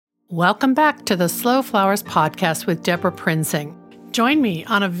Welcome back to the Slow Flowers podcast with Deborah Prinzing. Join me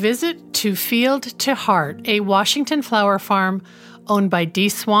on a visit to Field to Heart, a Washington flower farm owned by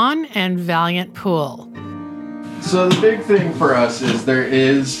Swan and Valiant Poole. So the big thing for us is there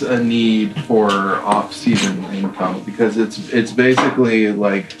is a need for off-season income because it's basically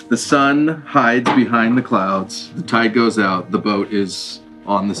like the sun hides behind the clouds, the tide goes out, the boat is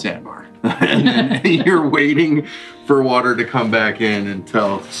on the sandbar. And then you're waiting for water to come back in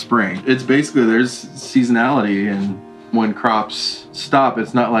until spring. It's basically, there's seasonality, and when crops stop,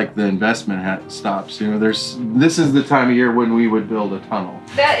 it's not like the investment stops. You know, this is the time of year when we would build a tunnel.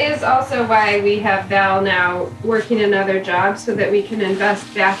 That is also why we have Val now working another job so that we can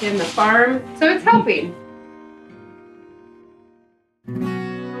invest back in the farm. So it's helping.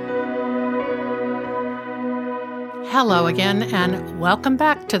 Hello again, and welcome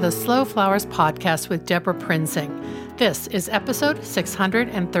back to the Slow Flowers podcast with Deborah Prinzing. This is episode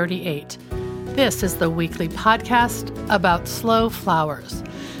 638. This is the weekly podcast about slow flowers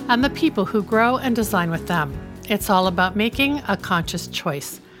and the people who grow and design with them. It's all about making a conscious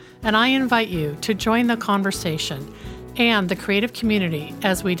choice, and I invite you to join the conversation and the creative community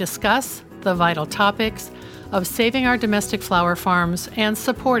as we discuss the vital topics of saving our domestic flower farms and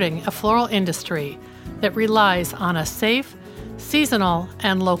supporting a floral industry that relies on a safe, seasonal,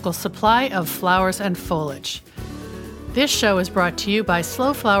 and local supply of flowers and foliage. This show is brought to you by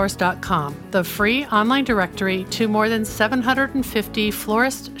slowflowers.com, the free online directory to more than 750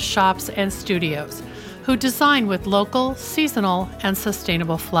 florists, shops, and studios who design with local, seasonal, and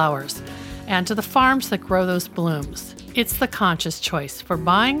sustainable flowers, and to the farms that grow those blooms. It's the conscious choice for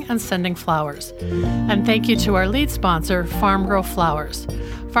buying and sending flowers. And thank you to our lead sponsor, Farm Grow Flowers.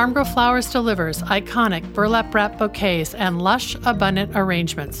 Farm Grow Flowers delivers iconic burlap wrap bouquets and lush, abundant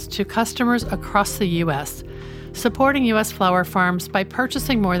arrangements to customers across the U.S., supporting U.S. flower farms by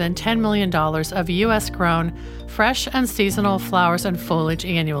purchasing more than $10 million of U.S.-grown, fresh and seasonal flowers and foliage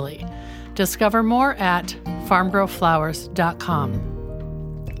annually. Discover more at farmgrowflowers.com.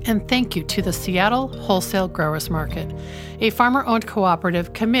 And thank you to the Seattle Wholesale Growers Market, a farmer-owned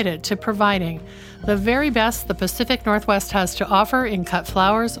cooperative committed to providing the very best the Pacific Northwest has to offer in cut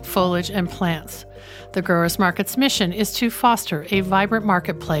flowers, foliage, and plants. The Growers Market's mission is to foster a vibrant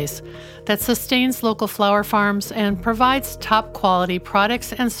marketplace that sustains local flower farms and provides top-quality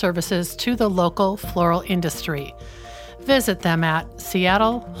products and services to the local floral industry. Visit them at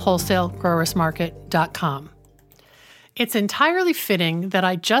seattlewholesalegrowersmarket.com. It's entirely fitting that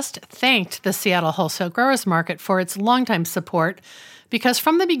I just thanked the Seattle Wholesale Growers Market for its longtime support, because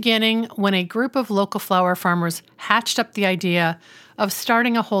from the beginning, when a group of local flower farmers hatched up the idea of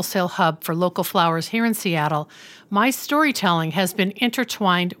starting a wholesale hub for local flowers here in Seattle, my storytelling has been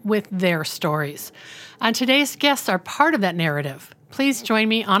intertwined with their stories. And today's guests are part of that narrative. Please join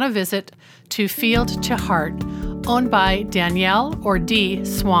me on a visit to Field to Heart, owned by Danielle or D.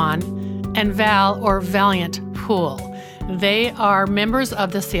 Swan and Val or Valiant Poole. They are members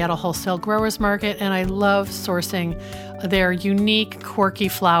of the Seattle Wholesale Growers Market, and I love sourcing their unique, quirky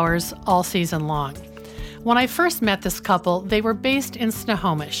flowers all season long. When I first met this couple, they were based in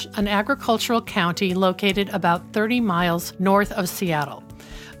Snohomish, an agricultural county located about 30 miles north of Seattle.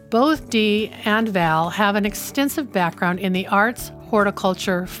 Both Dee and Val have an extensive background in the arts,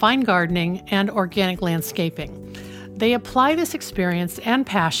 horticulture, fine gardening, and organic landscaping. They apply this experience and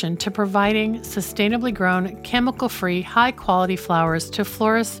passion to providing sustainably grown, chemical-free, high-quality flowers to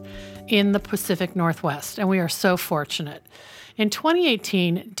florists in the Pacific Northwest, and we are so fortunate. In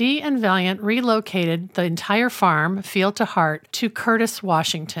 2018, Dee and Valiant relocated the entire farm, Field to Heart, to Curtis,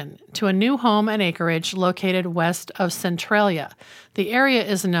 Washington, to a new home and acreage located west of Centralia. The area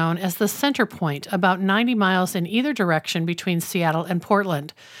is known as the Center Point, about 90 miles in either direction between Seattle and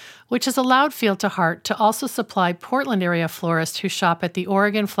Portland, which has allowed Field to Heart to also supply Portland area florists who shop at the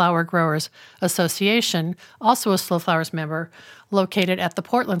Oregon Flower Growers Association, also a Slow Flowers member, located at the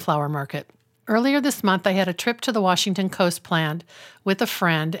Portland Flower Market. Earlier this month, I had a trip to the Washington coast planned with a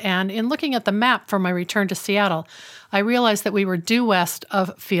friend, and in looking at the map for my return to Seattle, I realized that we were due west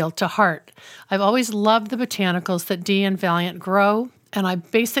of Field to Heart. I've always loved the botanicals that Dee and Valiant grow, and I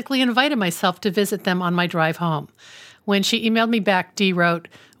basically invited myself to visit them on my drive home. When she emailed me back, Dee wrote,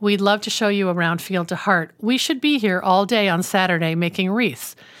 "We'd love to show you around Field to Heart. We should be here all day on Saturday making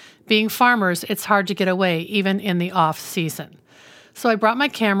wreaths. Being farmers, it's hard to get away, even in the off-season." So I brought my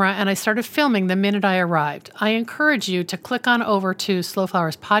camera and I started filming the minute I arrived. I encourage you to click on over to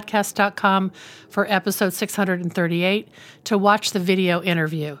slowflowerspodcast.com for episode 638 to watch the video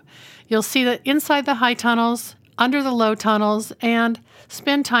interview. You'll see that inside the high tunnels, under the low tunnels, and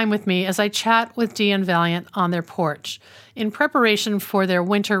Spend time with me as I chat with Dee and Valiant on their porch. In preparation for their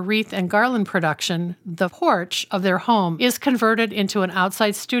winter wreath and garland production, the porch of their home is converted into an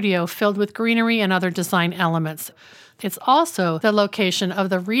outside studio filled with greenery and other design elements. It's also the location of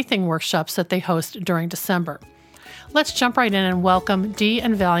the wreathing workshops that they host during December. Let's jump right in and welcome Dee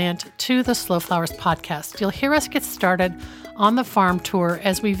and Valiant to the Slow Flowers podcast. You'll hear us get started on the farm tour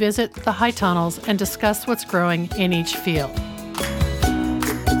as we visit the high tunnels and discuss what's growing in each field.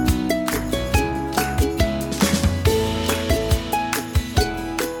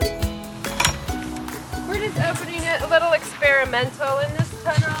 Opening it a little experimental in this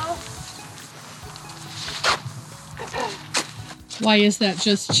tunnel. Why is that?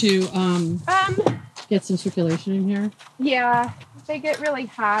 Just to get some circulation in here? Yeah, if they get really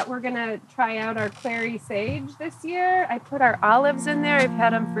hot, we're gonna try out our clary sage this year. I put our olives in there. I've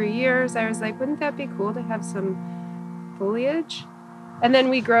had them for years. I was like, wouldn't that be cool to have some foliage? And then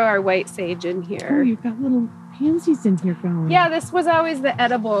we grow our white sage in here. Oh, you've got little pansies in here going. Yeah, this was always the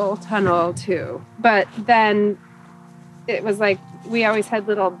edible tunnel too. But then it was like we always had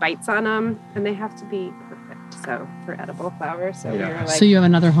little bites on them, and they have to be perfect. So for edible flowers, so we were like. So you have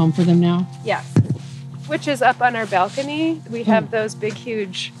another home for them now? Yes, which is up on our balcony. We have those big,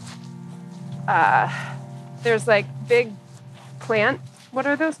 huge. There's like big plant. What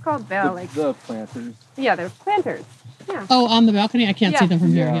are those called, Val? The planters. Yeah, they're planters. Yeah. Oh, on the balcony? I can't see them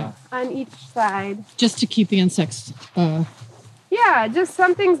from here. Yeah. On each side. Just to keep the insects. Yeah, just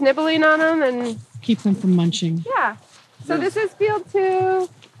something's nibbling on them and. Keep them from munching. Yeah. So this is field 2,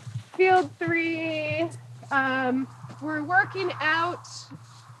 field 3. We're working out,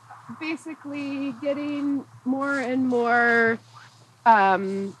 basically getting more and more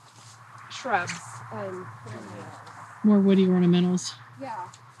shrubs and more woody ornamentals. Yeah.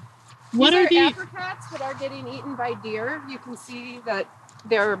 What These are the apricots that are getting eaten by deer? You can see that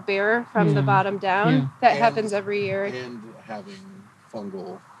they're bare from the bottom down. Yeah. That happens every year. And having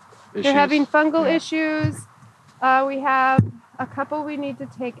fungal issues. They're having fungal issues. We have a couple we need to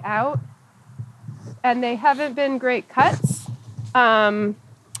take out, and they haven't been great cuts. But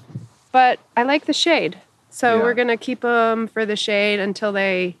I like the shade, so we're gonna keep them for the shade until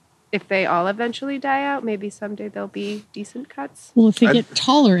if they all eventually die out, maybe someday they'll be decent cuts. Well, if they get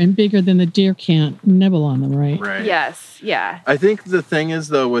taller and bigger, then the deer can't nibble on them, right? Right. Yes. Yeah. I think the thing is,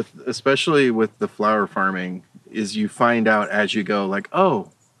 though, especially with the flower farming, is you find out as you go, like,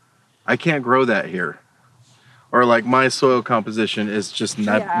 oh, I can't grow that here. Or like my soil composition is just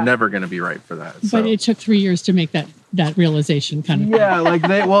never going to be right for that. So. But it took 3 years to make that realization kind of thing. Yeah, like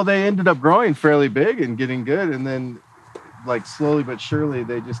they ended up growing fairly big and getting good. And then like slowly but surely,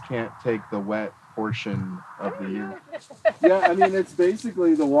 they just can't take the wet portion of the year. Yeah, I mean, it's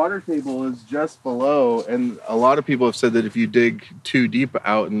basically the water table is just below. And a lot of people have said that if you dig too deep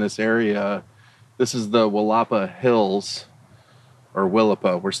out in this area, this is the Willapa Hills or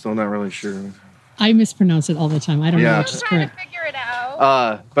Willapa. We're still not really sure. I mispronounce it all the time. I don't know which is trying correct. to figure it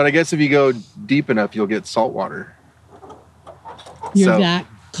out. But I guess if you go deep enough, you'll get salt water. You're that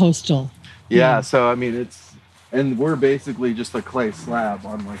coastal. Yeah, so I mean, and we're basically just a clay slab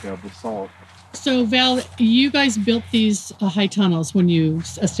on like a basalt. So Val, you guys built these high tunnels when you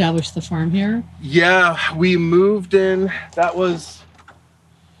established the farm here? Yeah, we moved in, that was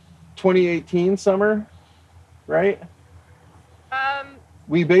 2018 summer, right?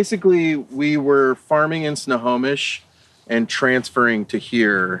 We were farming in Snohomish and transferring to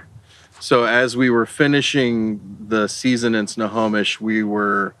here. So as we were finishing the season in Snohomish, we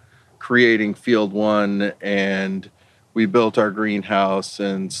were creating Field 1 and we built our greenhouse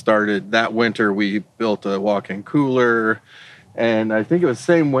and started that winter. We built a walk-in cooler. And I think it was the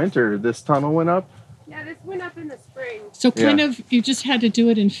same winter this tunnel went up. Yeah, this went up in the spring. So kind of, you just had to do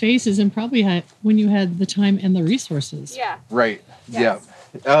it in phases and probably had when you had the time and the resources. Yeah. Right. Yes.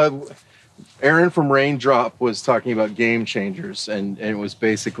 Yeah. Aaron from Raindrop was talking about game changers, and it was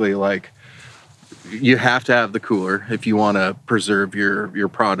basically like you have to have the cooler if you want to preserve your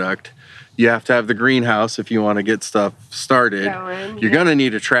product. You have to have the greenhouse if you want to get stuff started. You're going to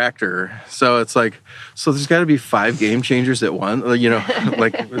need a tractor. So it's like, so there's got to be 5 game changers at once.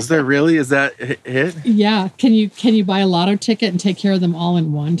 Like, is there really? Is that it? Yeah. Can you buy a lotto ticket and take care of them all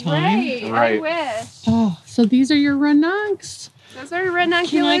in one time? Right. I wish. Oh, so these are your ranuncs. Those are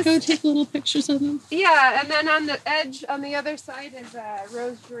ranunculus. Can I go take little pictures of them? Yeah, and then on the edge, on the other side is a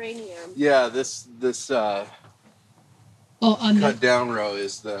rose geranium. Yeah, this on cut down row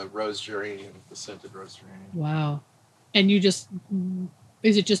is the rose geranium, the scented rose geranium. Wow. And is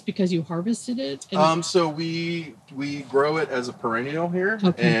it just because you harvested it? So we grow it as a perennial here,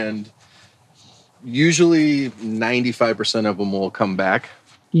 okay. And Usually 95% of them will come back.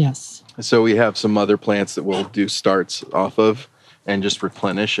 Yes. So we have some other plants that we'll do starts off of and just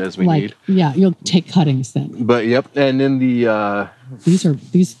replenish as we need. Yeah, you'll take cuttings then. But yep, and then the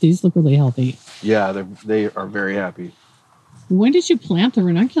these look really healthy. yeah, they are very happy. When did you plant the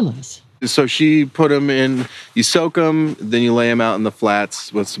ranunculus? So she put them in. You soak them, then you lay them out in the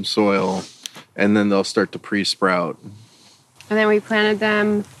flats with some soil, and then they'll start to pre-sprout. And then we planted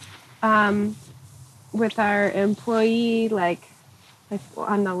them with our employee, like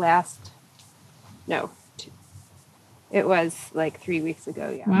on the last. No, it was like 3 weeks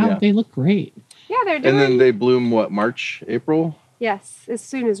ago. Yeah. Wow, Yeah. they look great. Yeah, they're doing. And then they bloom what, March, April? Yes, as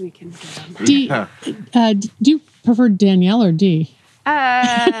soon as we can get them. Do you prefer Danielle or D?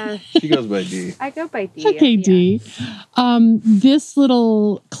 She goes by D. I go by D. Okay, yeah. D. This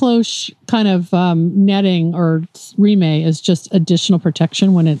little cloche kind of netting or remay is just additional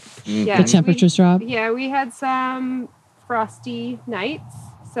protection when Yeah, the temperatures drop. Yeah, we had some frosty nights,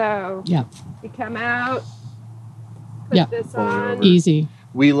 so Yeah, we come out, put Yeah. this Pull it on. over. easy.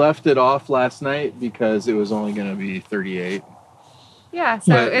 We left it off last night because it was only going to be 38. Yeah,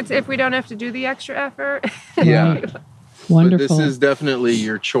 so But- it's if we don't have to do the extra effort. Yeah. Right. But Wonderful. this is definitely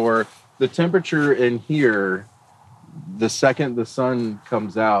your chore. The temperature in here, the second the sun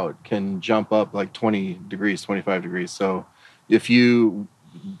comes out, can jump up like 20 degrees, 25 degrees. So if you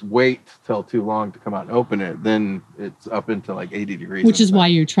wait till too long to come out and open it, then it's up into like 80 degrees. Which is inside. why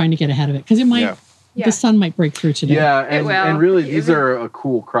you're trying to get ahead of it, because it might Yeah. Yeah. the sun might break through today. Yeah, It will. and really these Even- are a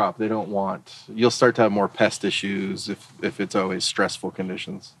cool crop. They don't want, you'll start to have more pest issues if it's always stressful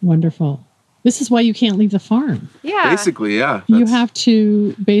conditions. Wonderful. This is why you can't leave the farm. Yeah. Basically, yeah. You that's- have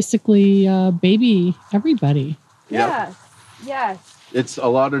to basically baby everybody. Yep. Yes. It's a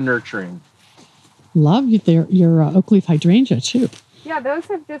lot of nurturing. Love your oak leaf hydrangea too. Yeah, those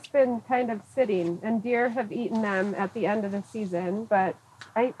have just been kind of sitting, and deer have eaten them at the end of the season, but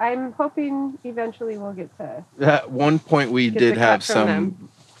I'm hoping eventually we'll get to. At one point, we Get did the have cut from some them.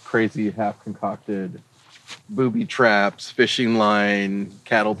 crazy half-concocted booby traps, fishing line,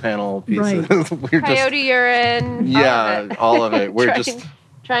 cattle panel pieces. We're Coyote urine. yeah, all of it. We're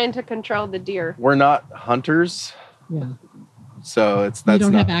trying to control the deer. we're not hunters, Yeah. so You that's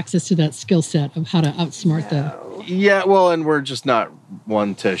don't not. have access to that skill set of how to outsmart the. No. Yeah, well, and we're just not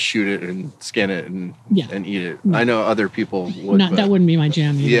one to shoot it and skin it and Yeah. and eat it. No. I know other people would. Not, but that wouldn't be my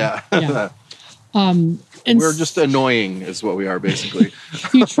jam either. yeah. Yeah. And We're just annoying, is what we are basically.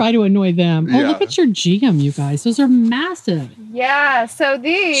 you try to annoy them. Oh, Yeah. look at your GM, you guys. Those are massive. Yeah, so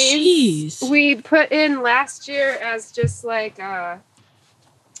these Jeez. we put in last year as just like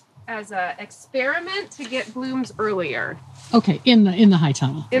as a experiment to get blooms earlier Okay, in the high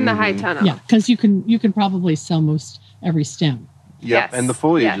tunnel. in the Mm-hmm. high tunnel. Yeah, because you can probably sell most every stem. Yep, Yes, and the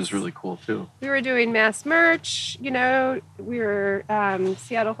foliage yes. is really cool too. We were doing mass merch, we were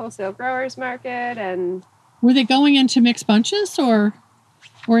Seattle Wholesale Growers Market, and Were they going into mixed bunches or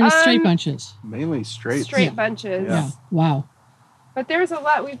into straight bunches? Mainly straight. straight Yeah. bunches. Yeah. Wow. But there's a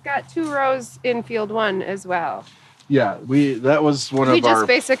lot. We've got 2 rows in field 1 as well. Yeah, that was one We of just our.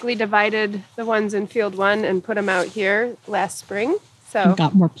 basically divided the ones in field 1 and put them out here last spring. So And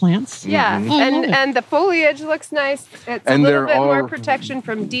got more plants. yeah, Mhm. Oh, I love it. and the foliage looks nice. It's And a little they're bit more all- protection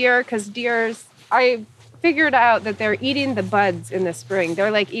from deer because deers. I figured out that they're eating the buds in the spring.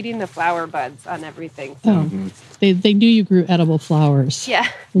 They're like eating the flower buds on everything. So. Oh, Mhm. they knew you grew edible flowers. Yeah,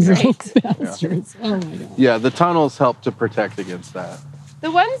 Those little right. bastards. Oh my god. Yeah, the tunnels help to protect against that.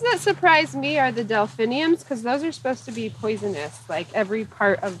 The ones that surprise me are the delphiniums because those are supposed to be poisonous. Like every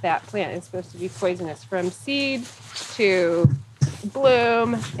part of that plant is supposed to be poisonous from seed to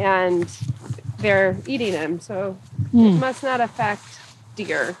bloom, and they're eating them. So it Mm, must not affect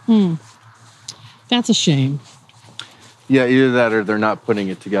deer. mm. That's a shame. Yeah, either that or they're not putting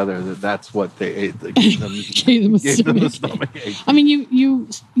it together. That's what they ate. That gave them, Gave them a gave them the stomach stomach ache. I mean, you.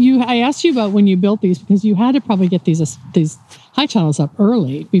 I asked you about when you built these because you had to probably get these high tunnels up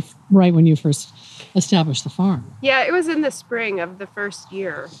early, right when you first established the farm. Yeah, it was in the spring of the first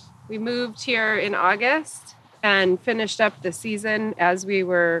year. We moved here in August and finished up the season as we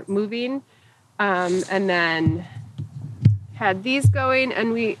were moving, and then had these going,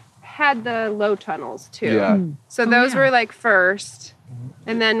 and we had the low tunnels too. Yeah. Mm. So Oh, those yeah. were like first,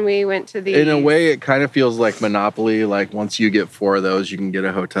 and then we went to the. In a way, it kind of feels like Monopoly. Like once you get 4 of those, you can get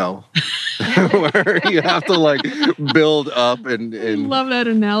a hotel. Where you have to like build up and Love that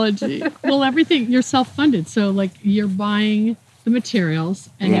analogy. Well, everything you're self-funded, so like you're buying the materials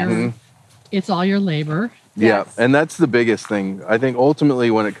and Mhm. it's all your labor. yeah, Yes. and that's the biggest thing. I think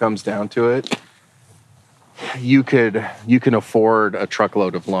ultimately when it comes down to it, you can afford a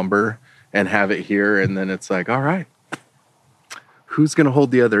truckload of lumber and have it here. And then it's like, all right, who's going to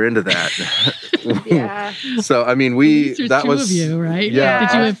hold the other end of that? Yeah. So, I mean, There's that two was, of you, right? yeah.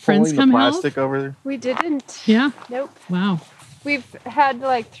 Did you have friends pulling come the help? plastic over there. We didn't. Yeah. Nope. Wow. We've had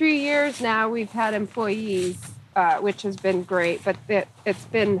like 3 years now. We've had employees, which has been great, but it's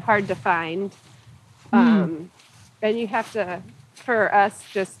been hard to find. And you have to, for us,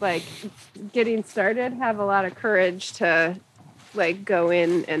 just like getting started, have a lot of courage to like go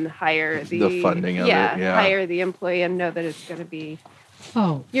in and hire The funding of it, yeah. hire the employee and know that it's going to be,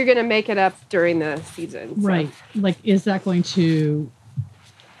 Oh, you're going to make it up during the season. So. right. Like, is that going to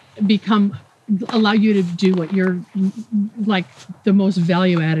allow you to do what you're like the most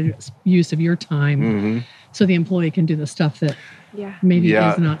value added use of your time, so the employee can do the stuff that maybe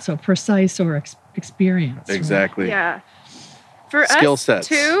is not so precise or experienced. Exactly. Right? Yeah. For Skill us sets.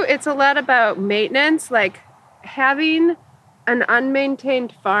 too, it's a lot about maintenance, like having an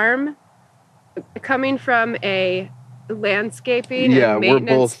unmaintained farm coming from a landscaping and we're maintenance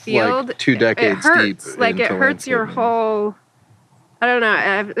both field. like 2 decades it hurts. deep. Like it into hurts your landscaping. whole. I don't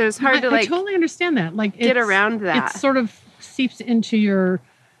know. It's hard to like I totally understand that. Like, get around that. It sort of seeps into your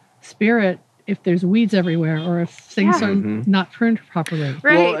spirit if there's weeds everywhere or if things are not pruned properly.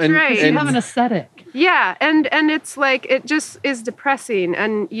 Right, Well, and- right. You have an aesthetic. Yeah, and it's like it just is depressing,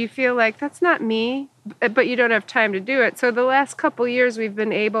 and you feel like that's not me, but you don't have time to do it. So the last couple years, we've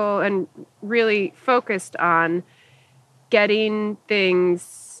been able and really focused on getting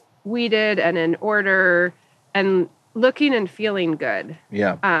things weeded and in order, and looking and feeling good.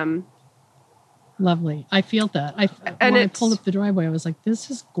 Yeah. Lovely. I feel that. When I pulled up the driveway, I was like, this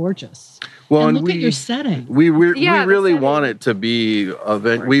is gorgeous. Well, and and look at your setting. We Yeah, the really setting. want it to be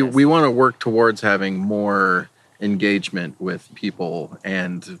we want to work towards having more engagement with people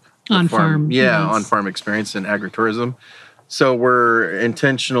and the On farm, yeah, yes. on farm experience and agritourism. So we're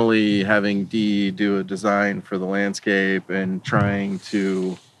intentionally having Dee do a design for the landscape and trying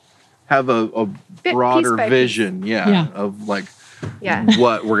to have a broader piece by piece. vision, Yeah. of like Yeah.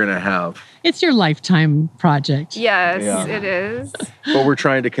 what we're gonna have. It's your lifetime project. Yes, Yeah. it is. But we're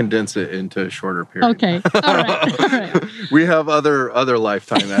trying to condense it into a shorter period. Okay. All right. All right. We have other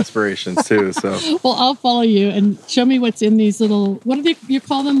lifetime aspirations too. So Well, I'll follow you and show me what's in these little, what do you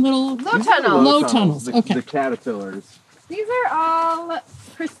call them? Little Low tunnels. Low tunnels. Okay. The caterpillars. These are all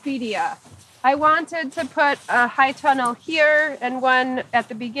Crispidia. I wanted to put a high tunnel here and one at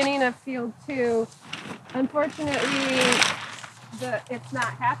the beginning of field 2. Unfortunately, it's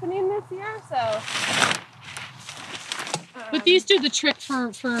not happening this year, so. But these do the trick for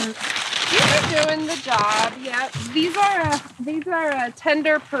These are doing the job. Yeah, these are a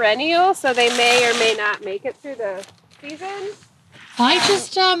tender perennial, so they may or may not make it through the season. I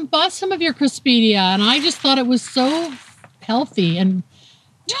just bought some of your Crispidia and I just thought it was so healthy and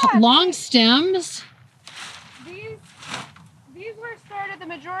long stems. These were started. The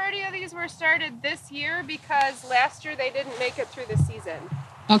majority of these were started this year because last year they didn't make it through the season.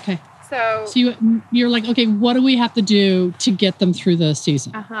 Okay. So you're like, okay, what do we have to do to get them through the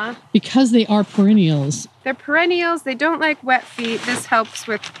season? Because they are perennials. They're perennials. They don't like wet feet. This helps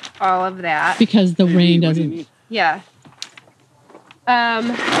with all of that. Because the rain doesn't. Yeah.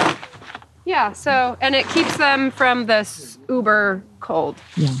 Yeah, so, and it keeps them from this uber cold.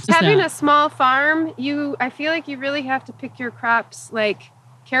 Yeah. Having a small farm, I feel like you really have to pick your crops like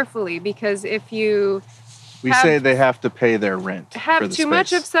carefully, because if you We say they have to pay their rent. have for the too much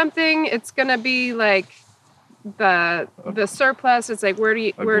space. of something, it's gonna be like the surplus. It's like where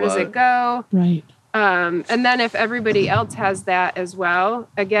does it go? Right. And then if everybody else has that as well,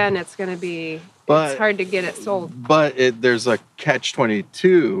 again, it's gonna be it's hard to get it sold. But there's a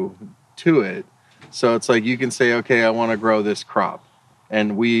catch-22 to it. So it's like you can say, okay, I want to grow this crop.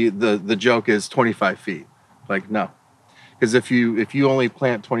 And the joke is 25 feet. Like, no. Because if you only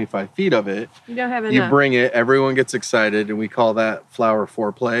plant 25 feet of it, You don't have enough. you bring it, everyone gets excited, and we call that flower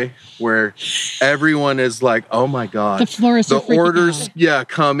foreplay, where everyone is like, oh my God. The florists are The freaking orders, out.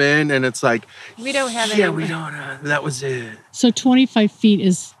 come in, and it's like, We don't have yeah, any. we don't, that was it. So 25 feet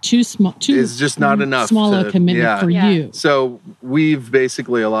is too small. It's just not enough Small a to- commitment yeah. for Yeah. you. So we've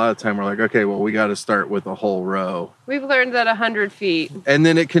basically, a lot of time, we're like, okay, well, we got to start with a whole row. We've learned that 100 feet. And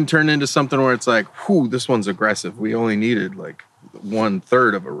then it can turn into something where it's like, whew, this one's aggressive. We only needed like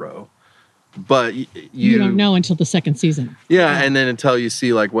 1/3 of a row. But You don't know until the second season. Yeah, and then until you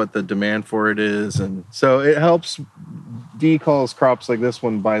see like what the demand for it is. And so it helps. Dee calls crops like this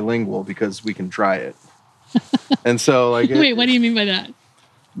one bilingual because we can try it. And so like Wait, what do you mean by that?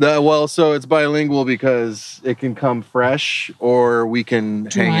 So it's bilingual because it can come fresh or we can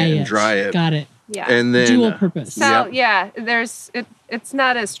hang it and dry it. Got it. Yeah. And then dual purpose. So it's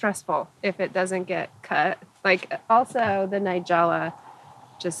not as stressful if it doesn't get cut. Like also the Nigella,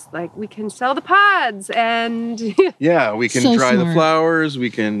 just like we can sell the pods and yeah, we can So dry the smart. flowers. We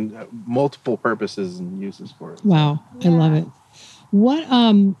can multiple purposes and uses for it. Wow, I love it. What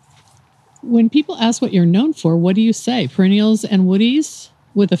when people ask what you're known for, what do you say? Perennials and woodies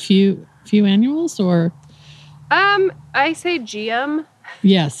with a few annuals, or I say GM.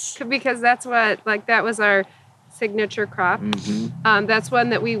 yes, Because that's that was our signature crop. Mm-hmm. That's one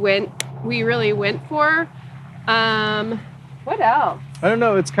that we really went for. What else? I don't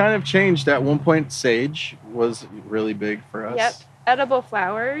know. It's kind of changed. At one point, sage was really big for us. Yep. Edible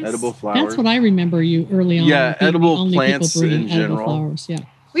flowers. that's what I remember you early on. Yeah, being edible the only plants people breeding in edible general. flowers. Yeah.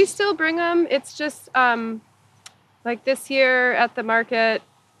 We still bring them. It's just like this year at the market,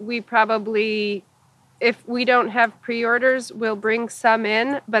 we probably, if we don't have pre-orders, we'll bring some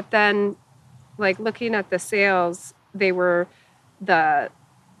in. But then, like looking at the sales, they were the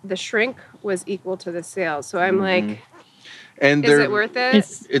shrink was equal to the sales. So I'm like, and is it worth it?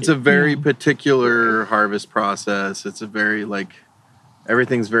 It's a very particular harvest process. It's a very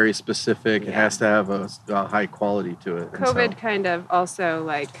everything's very specific. It has to have a high quality to it. COVID kind of also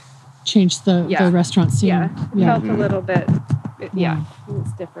changed the restaurant scene. Felt a little bit.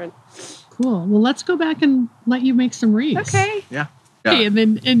 It's different. Cool. Well, let's go back and let you make some wreaths. Okay. Yeah. Okay,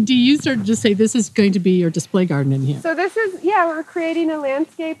 and do you sort of just say this is going to be your display garden in here? So this is we're creating a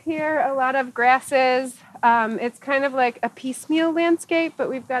landscape here. A lot of grasses. It's kind of like a piecemeal landscape, but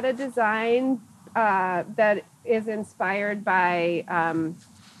we've got a design that is inspired by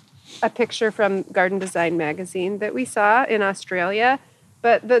a picture from Garden Design magazine that we saw in Australia.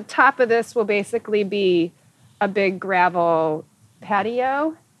 But the top of this will basically be a big gravel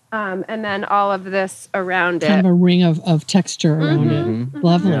patio, and then all of this around kind it. of a ring of texture around it.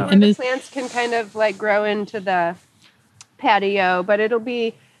 Lovely. Yeah. And the plants can kind of grow into the patio, but it'll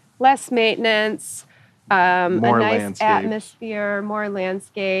be less maintenance, a nice landscape. atmosphere, more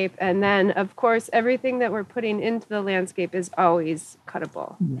landscape. And then, of course, everything that we're putting into the landscape is always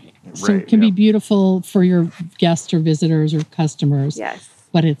cuttable. Right. So it can be beautiful for your guests or visitors or customers. Yes.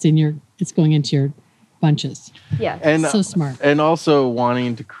 But it's going into your bunches. Yes. And so smart. And also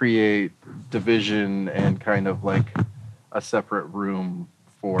wanting to create division and kind of a separate room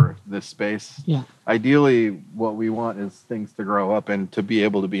for this space. Yeah. Ideally, what we want is things to grow up and to be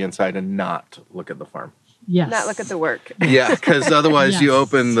able to be inside and not look at the farm. Yes. Not look at the work. Yeah, because otherwise you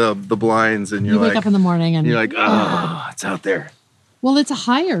open the blinds and you wake up in the morning and you're like, oh, it's out there. Well, it's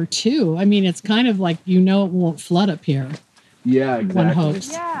higher too. I mean, it's kind of like it won't flood up here. Yeah, exactly. One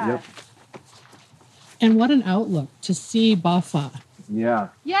hopes. Yeah. Yep. And what an outlook to see Bafa. Yeah.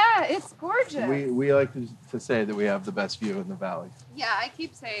 Yeah, it's gorgeous. We like to say that we have the best view in the valley. Yeah, I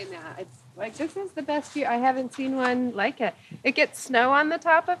keep saying that. It's this is the best view. I haven't seen one like it. It gets snow on the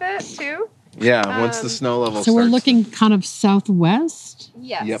top of it too. Yeah, once the snow level So starts. we're looking kind of southwest?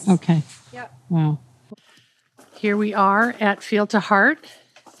 Yes. Yep. Okay. Yep. Wow. Here we are at Field to Heart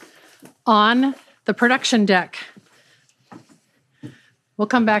on the production deck. We'll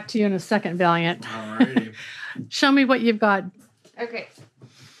come back to you in a second, Valiant. Alrighty. Show me what you've got. Okay.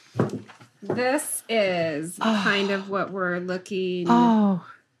 This is kind of what we're looking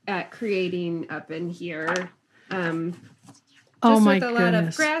at creating up in here. Just my with a lot of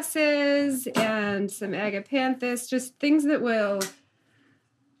goodness. grasses and some agapanthus, just things that will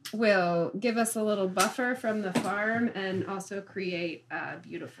give us a little buffer from the farm and also create a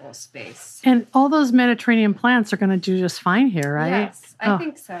beautiful space. And all those Mediterranean plants are going to do just fine here, right? Yes, I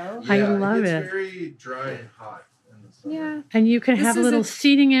think so. I love it. It's very dry and hot in the summer. Yeah. And you can have a little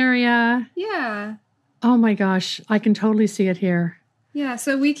seating area. Yeah. Oh my gosh, I can totally see it here. Yeah,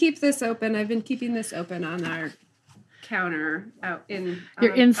 so we keep this open. I've been keeping this open on our counter out in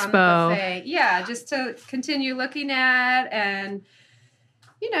Your on the inspo. buffet. Yeah, just to continue looking at and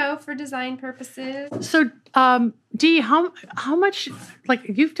for design purposes. So, Dee, how much,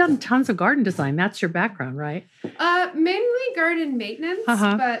 you've done tons of garden design. That's your background, right? Mainly garden maintenance,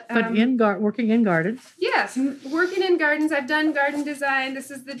 but working in gardens. yes, working in gardens. I've done garden design.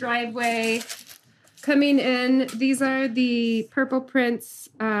 This is the driveway coming in. These are the Purple Prince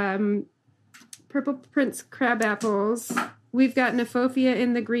crab apples. We've got Nephofia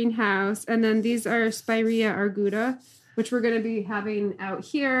in the greenhouse, and then these are Spirea arguta, which we're going to be having out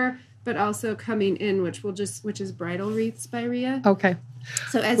here, but also coming in, which is bridal wreath Spirea. Okay.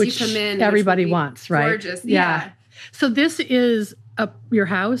 So as Which you come in, everybody wants, right? Gorgeous. Yeah. So this is your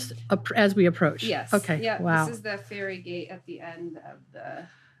house as we approach. Yes. Okay. Yeah. Wow. This is the ferry gate at the end of the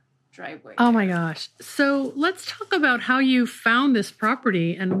driveway. Oh my gosh. So let's talk about how you found this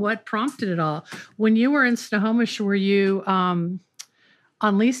property and what prompted it all. When you were in Snohomish, were you on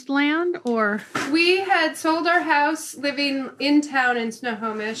leased land or? We had sold our house living in town in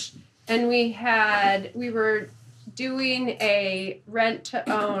Snohomish, and we were doing a rent to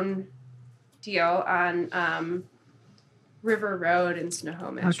own deal on River Road in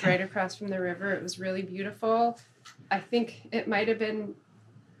Snohomish, right across from the river. It was really beautiful. I think it might have been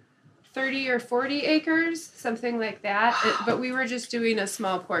 30 or 40 acres, something like that. But we were just doing a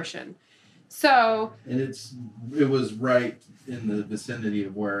small portion. So, and it was right in the vicinity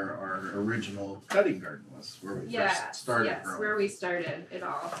of where our original cutting garden was, where we first started. Yes, growing. where we started it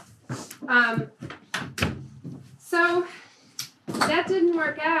all. So that didn't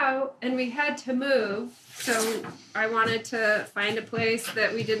work out, and we had to move. So I wanted to find a place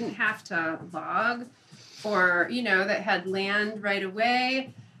that we didn't have to log, or that had land right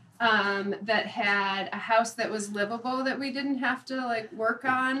away. That had a house that was livable that we didn't have to work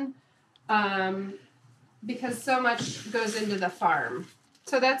on, because so much goes into the farm.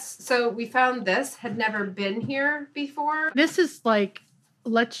 So we found this, had never been here before. This is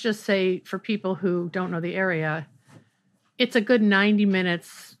let's just say for people who don't know the area, it's a good 90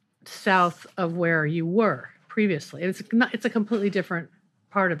 minutes south of where you were previously. It's a completely different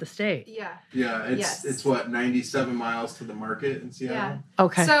part of the state. Yeah. Yeah, it's what, 97 miles to the market in Seattle? Yeah.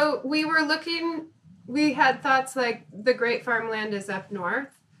 Okay. So we had thoughts like the great farmland is up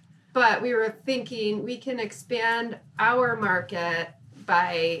north, but we were thinking we can expand our market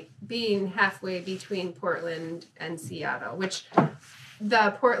by being halfway between Portland and Seattle, which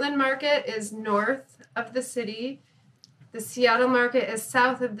the Portland market is north of the city. The Seattle market is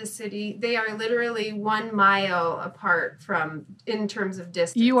south of the city. They are literally 1 mile apart in terms of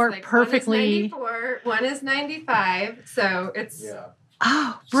distance. You are perfectly. One is 94, one is 95. So it's. Yeah.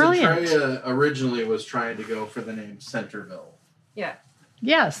 Oh, brilliant. Centralia originally was trying to go for the name Centerville. Yeah.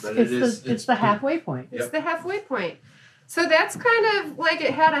 Yes, But it's the halfway point. It's the halfway point. So that's kind of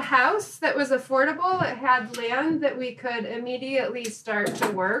it had a house that was affordable. It had land that we could immediately start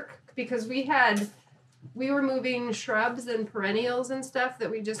to work because we were moving shrubs and perennials and stuff that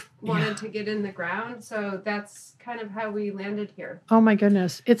we just wanted to get in the ground. So that's kind of how we landed here. Oh my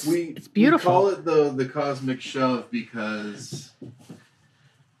goodness. It's beautiful. We call it the cosmic shove because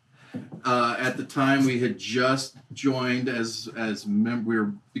at the time we had just joined we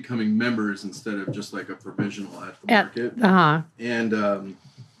were becoming members instead of just like a provisional at the market. Uh-huh. And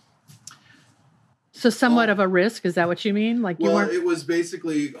so somewhat of a risk, is that what you mean? It was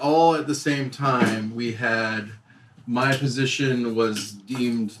basically all at the same time. We had my position was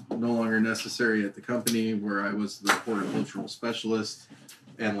deemed no longer necessary at the company where I was the horticultural specialist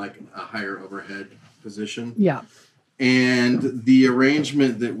and a higher overhead position. Yeah. And the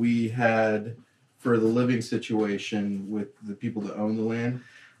arrangement that we had for the living situation with the people that own the land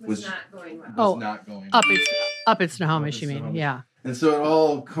was not going well. Not going well. Up in Snohomish, you mean? Snohomish. Yeah. And so it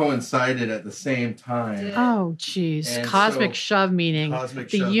all coincided at the same time. Oh, geez. Cosmic shove meaning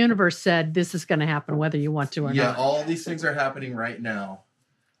the universe said this is going to happen whether you want to or not. Yeah, all these things are happening right now.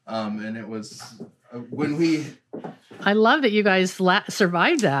 And it was when we... I love that you guys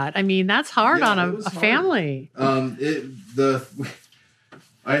survived that. I mean, that's hard on a family.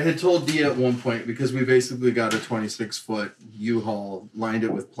 I had told Dee at one point, because we basically got a 26-foot U-Haul, lined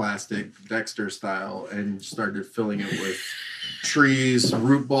it with plastic, Dexter style, and started filling it with trees,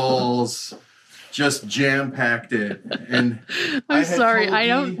 root balls, just jam-packed it. And I'm sorry, I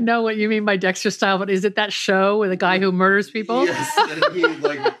don't know what you mean by Dexter style, but is it that show with a guy who murders people? Yes, and he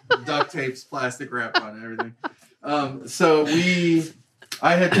duct tapes plastic wrap on and everything.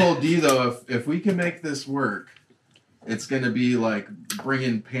 I had told Dee, though, if we can make this work, it's going to be like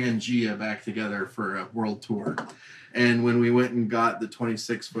bringing Pangea back together for a world tour. And when we went and got the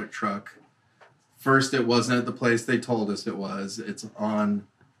 26-foot truck, first it wasn't at the place they told us it was. It's on,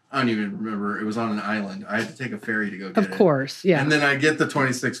 I don't even remember, it was on an island. I had to take a ferry to go get it. Of course, yeah. And then I get the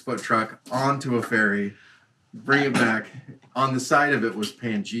 26-foot truck onto a ferry, bring it back. On the side of it was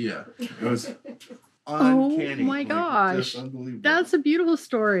Pangea. It was uncanny. Oh my gosh. Unbelievable. That's a beautiful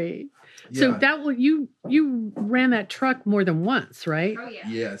story. Yeah. So you ran that truck more than once, right? Oh yeah.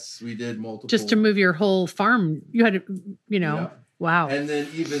 Yes, we did multiple. Just to move your whole farm. You had to, Yeah. Wow. And then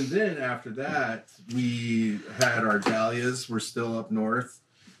even then after that, we had our dahlias were still up north.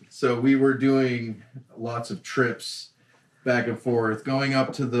 So we were doing lots of trips back and forth, going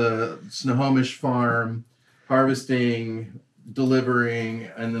up to the Snohomish farm, harvesting, delivering,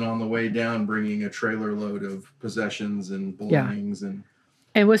 and then on the way down bringing a trailer load of possessions and belongings.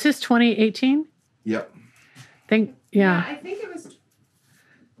 And was this 2018? Yep. Yeah. I think it was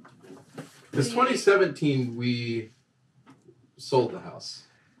Because 2017 we sold the house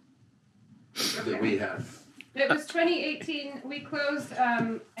that we had. It was 2018. We closed,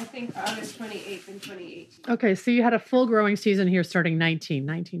 I think, August 28th in 2018. Okay, so you had a full growing season here starting 20.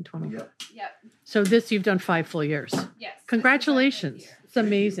 Yep. So this, you've done 5 full years. Yes. Congratulations. It's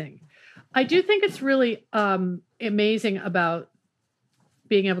amazing. I do think it's really amazing about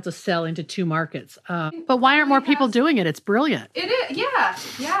being able to sell into 2 markets. But why aren't more people doing it? It's brilliant. It is,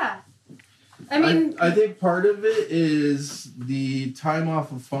 yeah. I mean, I think part of it is the time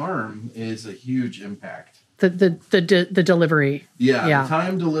off of farm is a huge impact. The delivery. Yeah, the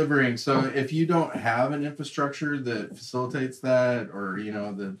time delivering. So if you don't have an infrastructure that facilitates that, or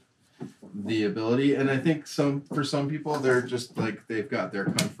the ability, and I think for some people they're just like they've got their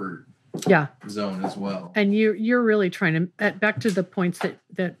comfort zone as well. And you're really trying to back to the points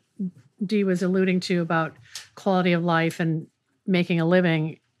that Dee was alluding to about quality of life and making a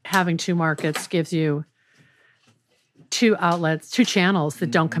living. Having 2 markets gives you 2 outlets, 2 channels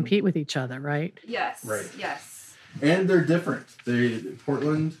that don't compete with each other, right? Yes. Right. Yes. And they're different.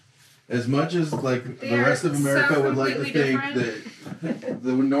 Portland, as much as like the rest of America would like to think that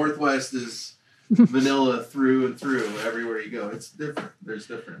the Northwest is vanilla through and through everywhere you go. It's different.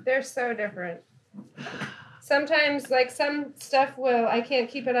 They're so different. Sometimes, like some stuff I can't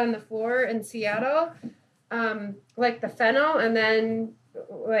keep it on the floor in Seattle, like the fennel, and then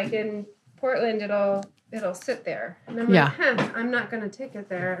like in Portland, it'll sit there. And I'm like, I'm not going to take it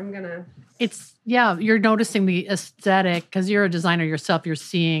there. I'm going to... you're noticing the aesthetic because you're a designer yourself. You're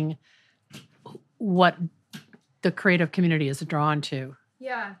seeing what the creative community is drawn to.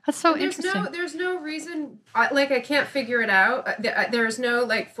 Yeah. That's so interesting. There's no reason, I can't figure it out. There's no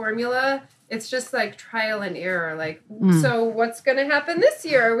like formula. It's just like trial and error. Like, so what's going to happen this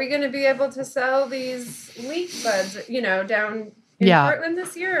year? Are we going to be able to sell these leaf buds, down in Portland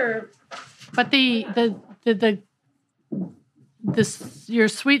this year? But your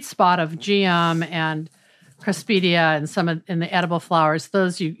sweet spot of GM and Craspedia and some in the edible flowers,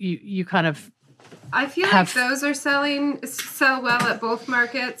 those you kind of... I feel like those are sell well at both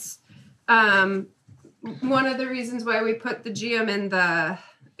markets. One of the reasons why we put the GM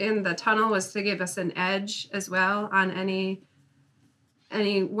in the tunnel was to give us an edge as well on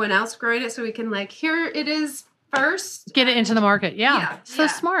anyone else growing it, so we can like, here it is first. Get it into the market. So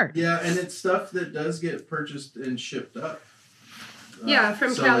smart. Yeah, and it's stuff that does get purchased and shipped up.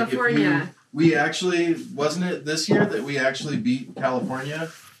 From California. We actually, wasn't it this year that we actually beat California?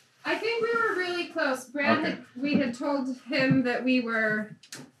 I think we were really close. Brad we had told him that we were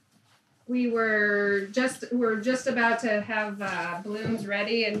just about to have blooms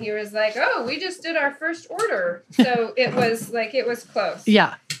ready, and he was like, "Oh, we just did our first order." So it was close.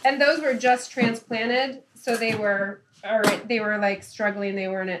 Yeah. And those were just transplanted, so they were like struggling. They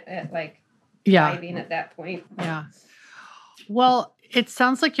weren't at like thriving at that point. Yeah. Well, it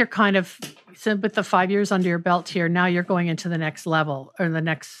sounds like you're kind of, so with the 5 years under your belt here, now you're going into the next level or the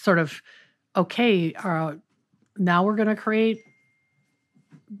next sort of, now we're going to create,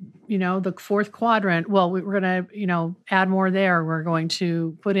 the 4th quadrant. Well, we're going to, add more there. We're going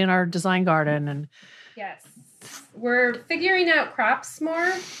to put in our design garden and. Yes. We're figuring out crops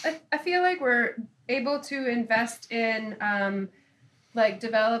more. I feel like we're able to invest in, like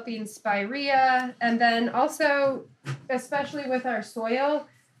developing spirea, and then also, especially with our soil,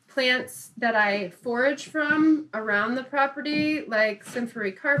 plants that I forage from around the property, like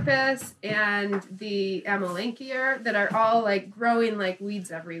Symphoricarpus and the Amelanchier, that are all like growing like weeds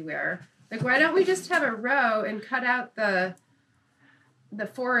everywhere. Like, why don't we just have a row and cut out the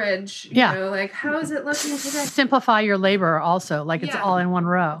forage? Like, how is it looking today? Simplify your labor also, like it's all in one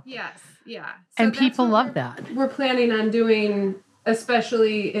row. Yes, yeah. So and people love that. We're planning on doing,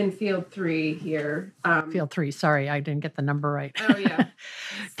 especially in Field 3 here. Field 3, sorry, I didn't get the number right. Oh, yeah.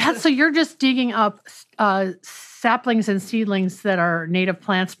 So you're just digging up saplings and seedlings that are native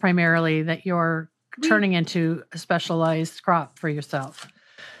plants primarily that you're turning into a specialized crop for yourself.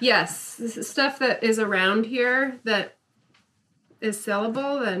 Yes. This is stuff that is around here that is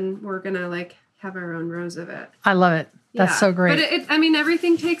sellable, and we're going to like have our own rows of it. I love it. That's so great. But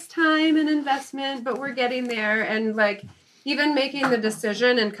everything takes time and investment, but we're getting there. And like, even making the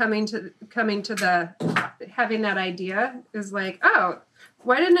decision and coming to having that idea is like, oh,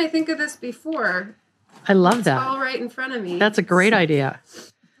 why didn't I think of this before? I love that. It's all right in front of me. That's a great idea.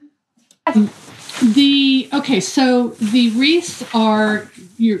 So the wreaths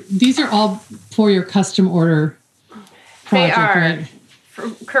these are all for your custom order project, they are, right?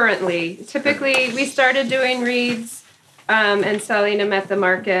 Currently. Typically, we started doing wreaths and selling them at the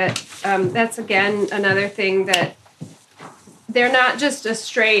market. That's, again, another thing that they're not just a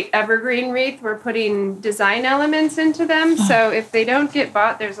straight evergreen wreath. We're putting design elements into them. So if they don't get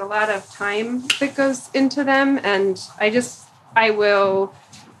bought, there's a lot of time that goes into them. And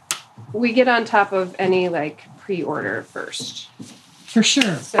we get on top of any like pre-order first. For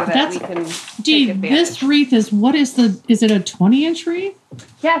sure. So that we can take advantage. This wreath is is it a 20-inch wreath?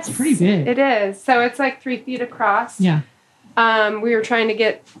 Yes. It's pretty big. It is. So it's like 3 feet across. Yeah. We were trying to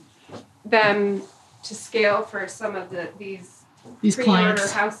get them to scale for some of these pre-order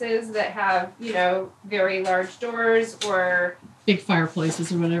houses that have, very large doors or big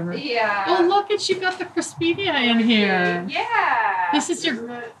fireplaces or whatever. Yeah. Oh, look, you got the Crispidia in here. Yeah. This is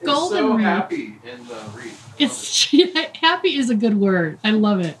your golden wreath. Happy in the wreath. Happy is a good word. I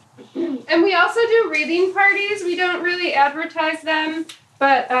love it. And we also do wreathing parties. We don't really advertise them,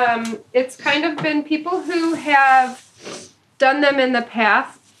 but it's kind of been people who have done them in the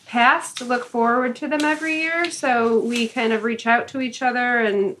past look forward to them every year. So we kind of reach out to each other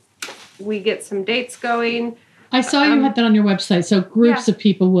and we get some dates going. I saw you had that on your website. So groups of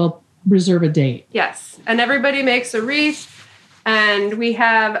people will reserve a date. Yes. And everybody makes a wreath. And we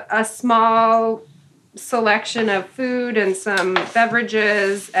have a small selection of food and some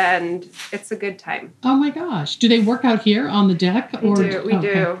beverages. And it's a good time. Oh, my gosh. Do they work out here on the deck? We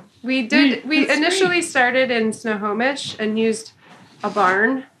do. We initially started in Snohomish and used a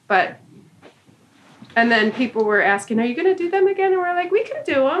barn. And then people were asking, are you going to do them again? And we're like, we can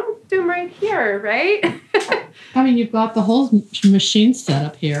do them right here, right? I mean, you've got the whole machine set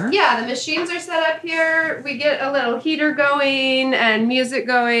up here. Yeah, the machines are set up here. We get a little heater going and music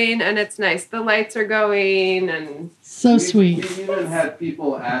going, and it's nice. The lights are going, and sweet. We even had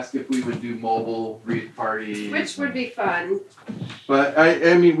people ask if we would do mobile wreath parties. Which would be fun. But,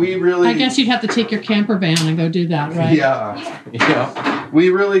 I mean, we really... I guess you'd have to take your camper van and go do that, right? Yeah. We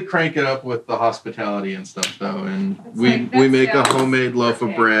really crank it up with the hospitality and stuff, though. And we make a homemade loaf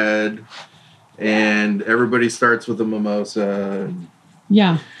of bread. And everybody starts with a mimosa.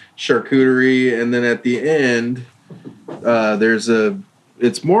 Yeah. Charcuterie. And then at the end,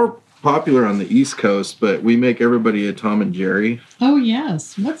 it's more popular on the East Coast, but we make everybody a Tom and Jerry. Oh,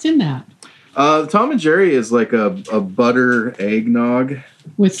 yes. What's in that? Tom and Jerry is like a butter eggnog.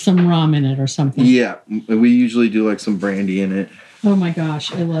 With some rum in it or something. Yeah. We usually do like some brandy in it. Oh, my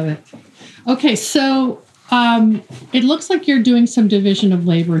gosh. I love it. Okay, so... it looks like you're doing some division of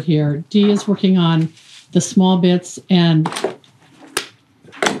labor here. Dee is working on the small bits, and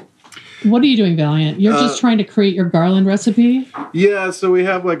what are you doing, Valiant? You're just trying to create your garland recipe? Yeah, so we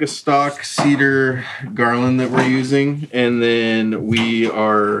have like a stock cedar garland that we're using, and then we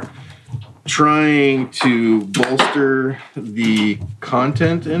are trying to bolster the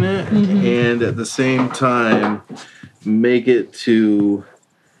content in it, and at the same time make it to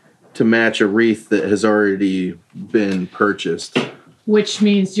match a wreath that has already been purchased. Which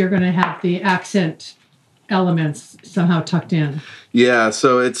means you're going to have the accent elements somehow tucked in. Yeah,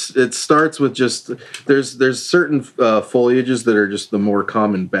 so it starts with just there's certain foliages that are just the more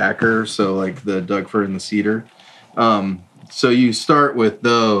common backer, so like the Doug fir and the cedar. So you start with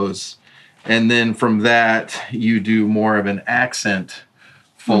those, and then from that you do more of an accent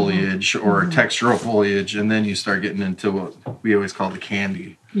foliage or textural foliage, and then you start getting into what we always call the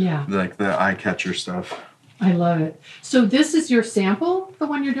candy. Yeah. Like the eye catcher stuff. I love it. So this is your sample, the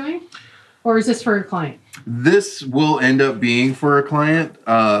one you're doing? Or is this for a client? This will end up being for a client,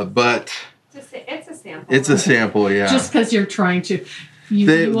 but... It's a sample. It's a sample, yeah. Just because you're trying to...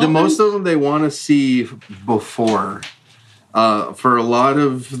 Most of them they want to see before. For a lot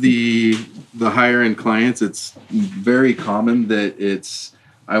of the higher end clients, it's very common that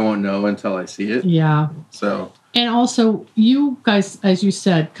I won't know until I see it. Yeah. So... And also, you guys, as you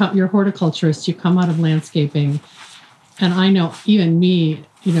said, you're horticulturists. You come out of landscaping. And I know, even me,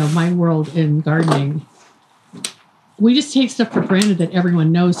 my world in gardening, we just take stuff for granted that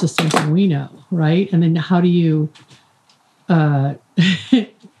everyone knows the same thing we know, right? And then how do you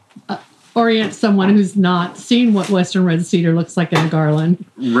orient someone who's not seen what Western red cedar looks like in a garland?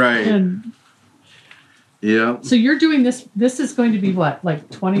 Right. Yeah. So you're doing this. This is going to be what,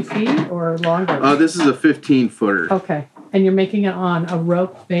 like 20 feet or longer? This is a 15-footer. Okay. And you're making it on a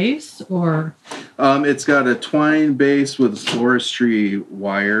rope base, or? It's got a twine base with forestry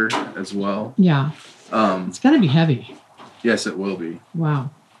wire as well. Yeah. It's got to be heavy. Yes, it will be. Wow.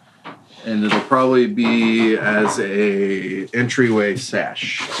 And it'll probably be as a entryway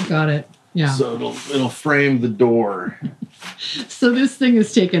sash. Got it. Yeah. So it'll frame the door. So this thing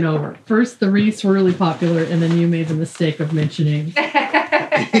is taken over. First, the wreaths were really popular, and then you made the mistake of mentioning.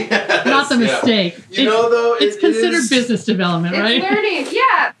 Yes, not the mistake. Though, it's considered business development, right? It's learning,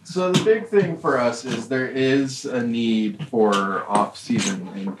 yeah. So the big thing for us is there is a need for off-season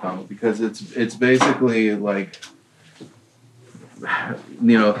income because it's basically like,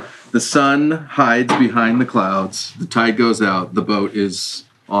 you know, the sun hides behind the clouds, the tide goes out, the boat is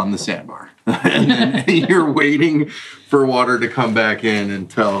on the sandbar. And you're waiting for water to come back in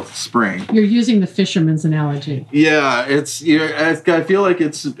until spring. You're using the fisherman's analogy. Yeah, it's, you know, I feel like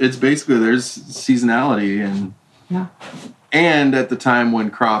it's basically there's seasonality and at the time when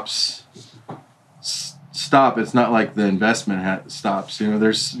crops stop, it's not like the investment stops. You know,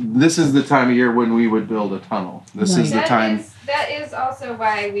 this is the time of year when we would build a tunnel. This is the time. That is also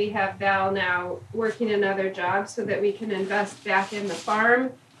why we have Val now working another job so that we can invest back in the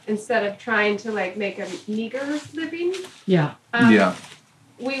farm instead of trying to like make a meager living. Yeah.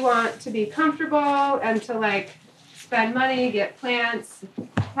 We want to be comfortable and to like spend money, get plants,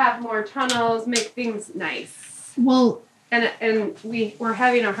 have more tunnels, make things nice. Well, and we're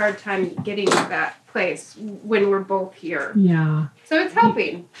having a hard time getting to that place when we're both here. Yeah. So it's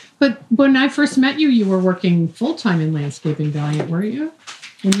helping. But when I first met you, you were working full-time in landscaping Valiant, weren't you?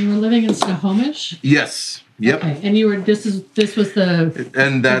 When you were living in Snohomish? Yes. Yep. Okay. And you were this was the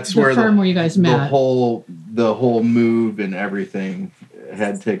and that's the where firm where you guys met. The whole move and everything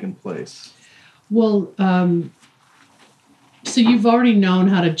had taken place. Well, so you've already known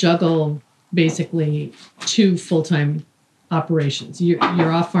how to juggle basically 2 full-time operations,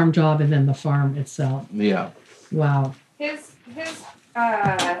 your off-farm job and then the farm itself. Yeah. Wow. His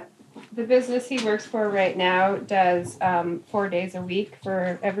the business he works for right now does 4 days a week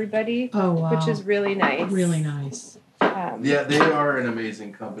for everybody. Oh, wow. Which is really nice. Really nice. Yeah, they are an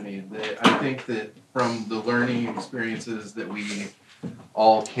amazing company. I think that from the learning experiences that we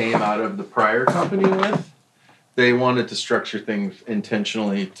all came out of the prior company with, they wanted to structure things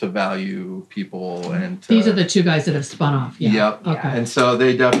intentionally to value people and these are the 2 guys that have spun off. Yeah. Yep. Okay. And so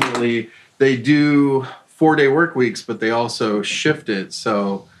they do 4-day work weeks, but they also shift it.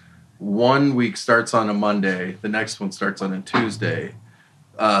 So one week starts on a Monday, the next one starts on a Tuesday.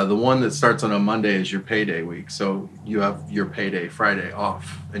 The one that starts on a Monday is your payday week. So you have your payday Friday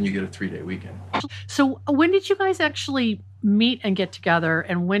off and you get a 3-day weekend. So when did you guys actually meet and get together,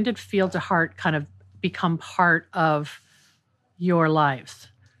 and when did Field to Heart kind of become part of your lives?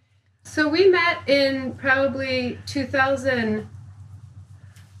 So we met in probably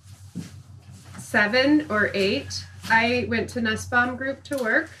 2007 or 8. I went to Nussbaum Group to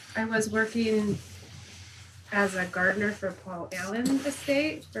work. I was working as a gardener for Paul Allen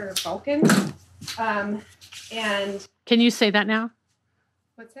Estate for Vulcan. And can you say that now?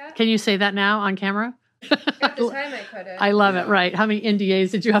 What's that? Can you say that now on camera? At the time I couldn't. I love it. Right. How many NDAs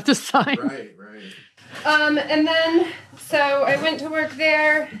did you have to sign? Right. And then, so I went to work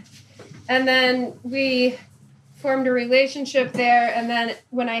there, and then we formed a relationship there, and then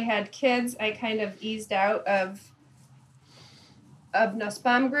when I had kids, I kind of eased out of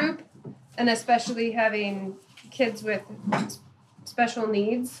Nussbaum Group, and especially having kids with special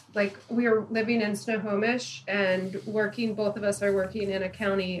needs. Like, we were living in Snohomish and working, both of us are working in a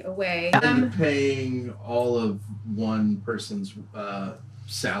county away. Paying all of one person's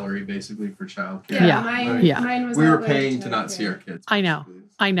salary basically for childcare. Mine was we were paying to not see our kids. I know.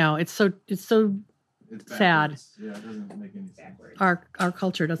 It's sad. Yeah, it doesn't make any sense. Our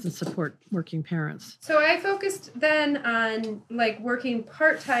culture doesn't support working parents. So I focused then on like working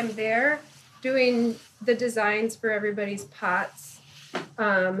part-time there, doing the designs for everybody's pots.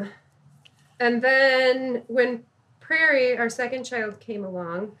 And then when Prairie, our second child, came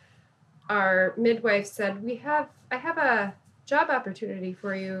along, our midwife said, I have a job opportunity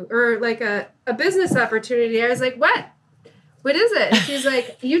for you, or like a business opportunity. I was like, what is it? And she's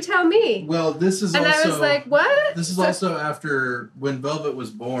like, you tell me. Well, this is and also, I was like, what? This is also after when Velvet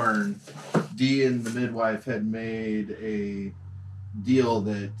was born, Dee and the midwife had made a deal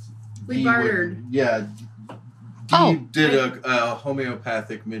that we bartered. Dee did a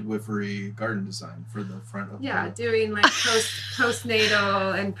homeopathic midwifery garden design for the front of doing like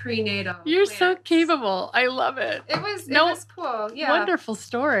postnatal and prenatal. You're plants. so capable. I love it. It was cool. Yeah. Wonderful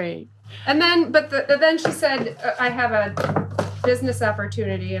story. And then, then she said, I have a business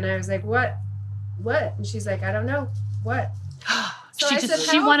opportunity. And I was like, what? And she's like, I don't know. What? So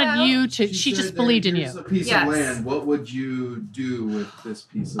she wanted you to, she just believed in you. Here's a piece of land. What would you do with this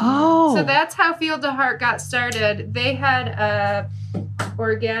piece of land? So that's how Field to Heart got started. They had a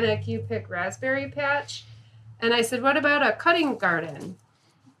organic you-pick raspberry patch. And I said, what about a cutting garden?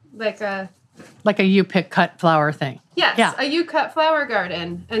 Like a you-pick cut flower thing. Yes, yeah. A you-cut flower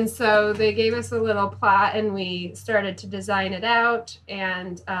garden. And so they gave us a little plot and we started to design it out.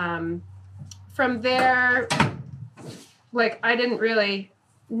 And from there, like, I didn't really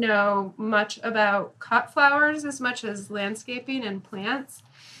know much about cut flowers as much as landscaping and plants.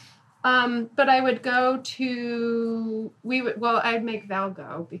 But I would go to, I'd make Val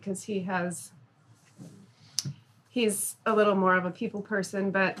go because he's a little more of a people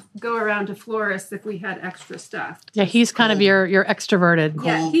person, but go around to florists if we had extra stuff. Yeah, he's kind of your extroverted.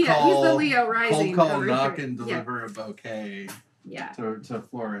 He's the Leo rising. Cold call, knock, and deliver a bouquet. Yeah. To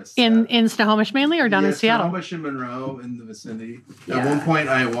florists. In Snohomish mainly or down in Seattle? Snohomish and Monroe in the vicinity. Yeah. At one point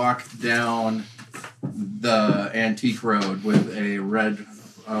I walked down the antique road with a red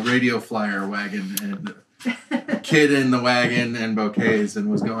radio flyer wagon and a kid in the wagon and bouquets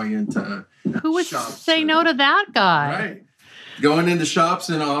and was going into Who would shops say no to that guy? Right. Going into shops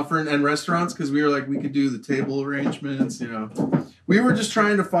and offering and restaurants because we were like, we could do the table arrangements, We were just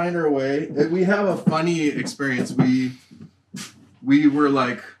trying to find our way. We have a funny experience. We were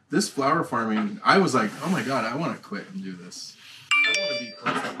like, this flower farming, I was like, oh my God, I want to quit and do this. I want to be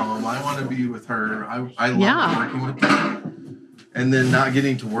close to home. I want to be with her. I love working with her. And then not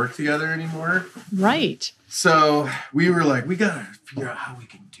getting to work together anymore. Right. So we were like, we got to figure out how we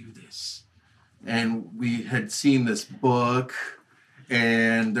can do this. And we had seen this book.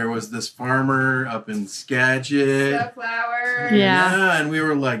 And there was this farmer up in Skagit. Sunflower. Yeah. And we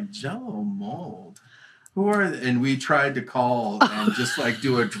were like, Jello mold. Who are they? And we tried to call and just like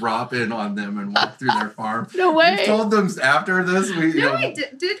do a drop in on them and walk through their farm. No way. We told them after this. Did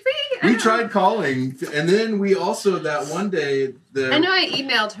we? We tried calling, and then we also that one day. I know I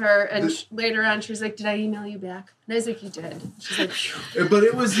emailed her, and later on she was like, "Did I email you back?" And I was like, "You did." She's like, but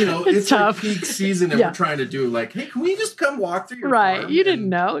it was it's tough. Like peak season, and we're trying to do like, hey, can we just come walk through your farm? You didn't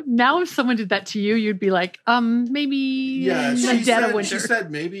know. Now, if someone did that to you, you'd be like, maybe in the dead of winter. She said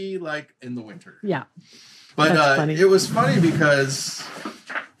maybe like in the winter. Yeah. But it was funny because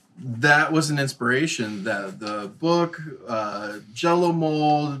that was an inspiration. That the book, Jello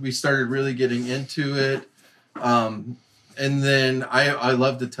mold, we started really getting into it. And then I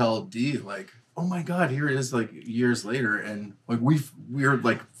love to tell Dee, like, oh my God, here it is like years later. And like we're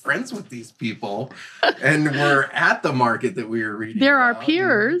like friends with these people and we're at the market that we were reading. They're our about.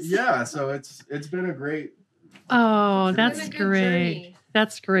 peers. And so it's been a great. Oh, that's great. Journey.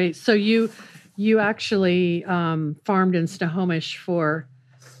 That's great. So you actually farmed in Snohomish for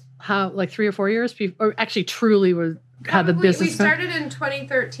how, like 3 or 4 years? Or actually truly had the business. We started in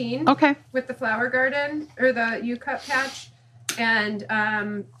 2013 with the flower garden or the U-Cup patch and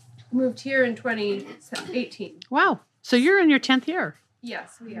moved here in 2018. Wow. So you're in your 10th year.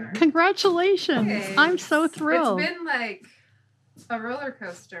 Yes, we are. Congratulations. Okay. I'm so thrilled. It's been like a roller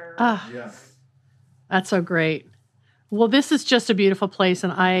coaster. Yeah. That's so great. Well, this is just a beautiful place,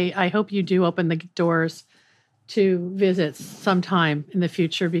 and I hope you do open the doors to visit sometime in the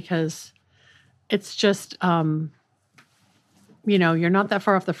future because it's just, you're not that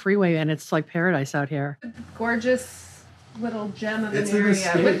far off the freeway, and it's like paradise out here. Gorgeous little gem of an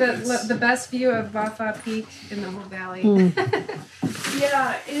area with the best view of Vafa Peak in the whole valley.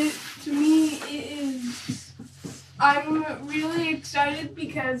 Yeah, to me, it is. I'm really excited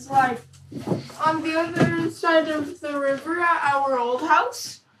because, like, on the other side of the river at our old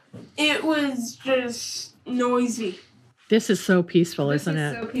house, it was just noisy. This is so peaceful, isn't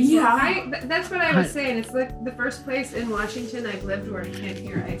it? So peaceful. Yeah. That's what I was saying. It's like the first place in Washington I've lived where I can't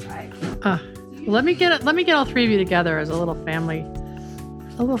hear I. Let me get all three of you together as a little family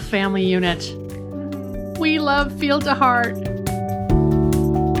unit. We love Field to Heart.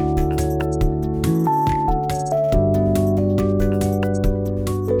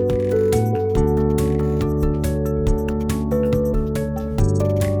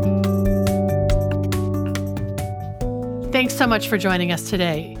 Thanks so much for joining us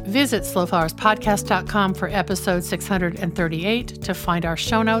today. Visit slowflowerspodcast.com for episode 638 to find our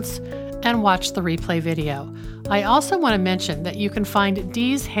show notes and watch the replay video. I also want to mention that you can find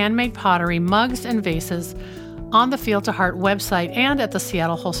Dee's handmade pottery, mugs, and vases on the Field to Heart website and at the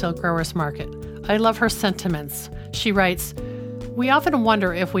Seattle Wholesale Growers Market. I love her sentiments. She writes, "We often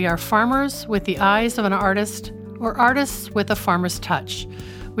wonder if we are farmers with the eyes of an artist or artists with a farmer's touch.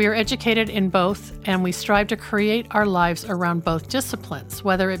 We are educated in both, and we strive to create our lives around both disciplines,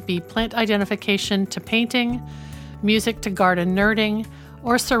 whether it be plant identification to painting, music to garden nerding,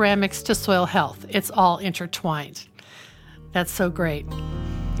 or ceramics to soil health. It's all intertwined." That's so great.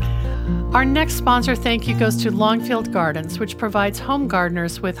 Our next sponsor thank you goes to Longfield Gardens, which provides home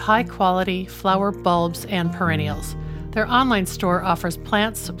gardeners with high-quality flower bulbs and perennials. Their online store offers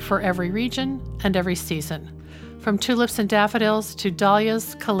plants for every region and every season, from tulips and daffodils to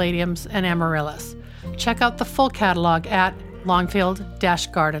dahlias, caladiums, and amaryllis. Check out the full catalog at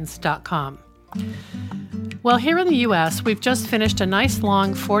longfield-gardens.com. Well, here in the U.S., we've just finished a nice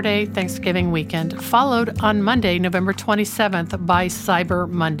long 4-day Thanksgiving weekend, followed on Monday, November 27th by Cyber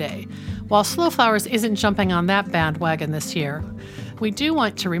Monday. While Slow Flowers isn't jumping on that bandwagon this year, we do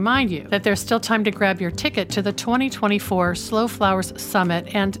want to remind you that there's still time to grab your ticket to the 2024 Slow Flowers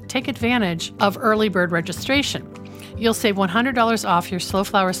Summit and take advantage of early bird registration. You'll save $100 off your Slow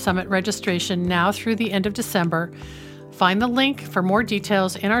Flowers Summit registration now through the end of December. Find the link for more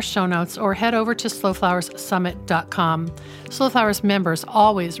details in our show notes or head over to slowflowerssummit.com. Slow Flowers members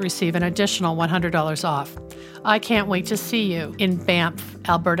always receive an additional $100 off. I can't wait to see you in Banff,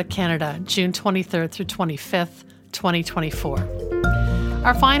 Alberta, Canada, June 23rd through 25th, 2024.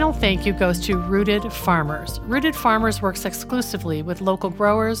 Our final thank you goes to Rooted Farmers. Rooted Farmers works exclusively with local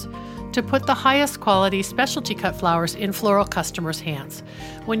growers to put the highest quality specialty cut flowers in floral customers' hands.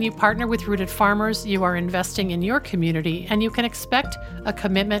 When you partner with Rooted Farmers, you are investing in your community and you can expect a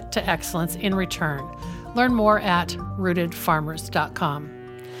commitment to excellence in return. Learn more at rootedfarmers.com.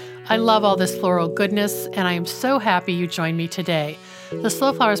 I love all this floral goodness, and I am so happy you joined me today. The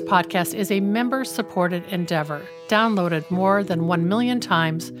Slow Flowers podcast is a member-supported endeavor, downloaded more than 1 million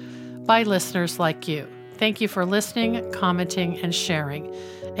times by listeners like you. Thank you for listening, commenting, and sharing.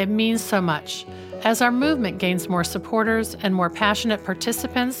 It means so much. As our movement gains more supporters and more passionate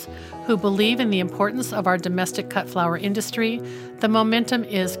participants who believe in the importance of our domestic cut flower industry, the momentum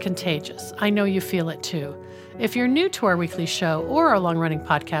is contagious. I know you feel it too. If you're new to our weekly show or our long-running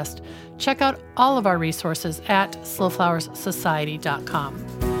podcast, check out all of our resources at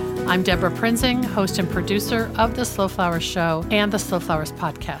slowflowerssociety.com. I'm Deborah Prinzing, host and producer of The Slow Flowers Show and The Slow Flowers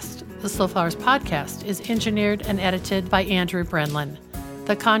Podcast. The Slow Flowers Podcast is engineered and edited by Andrew Brenlin.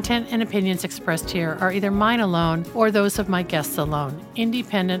 The content and opinions expressed here are either mine alone or those of my guests alone,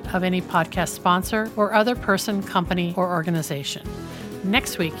 independent of any podcast sponsor or other person, company, or organization.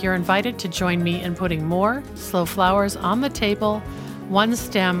 Next week, you're invited to join me in putting more slow flowers on the table, one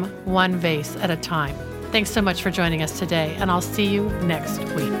stem, one vase at a time. Thanks so much for joining us today, and I'll see you next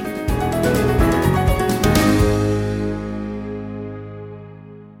week.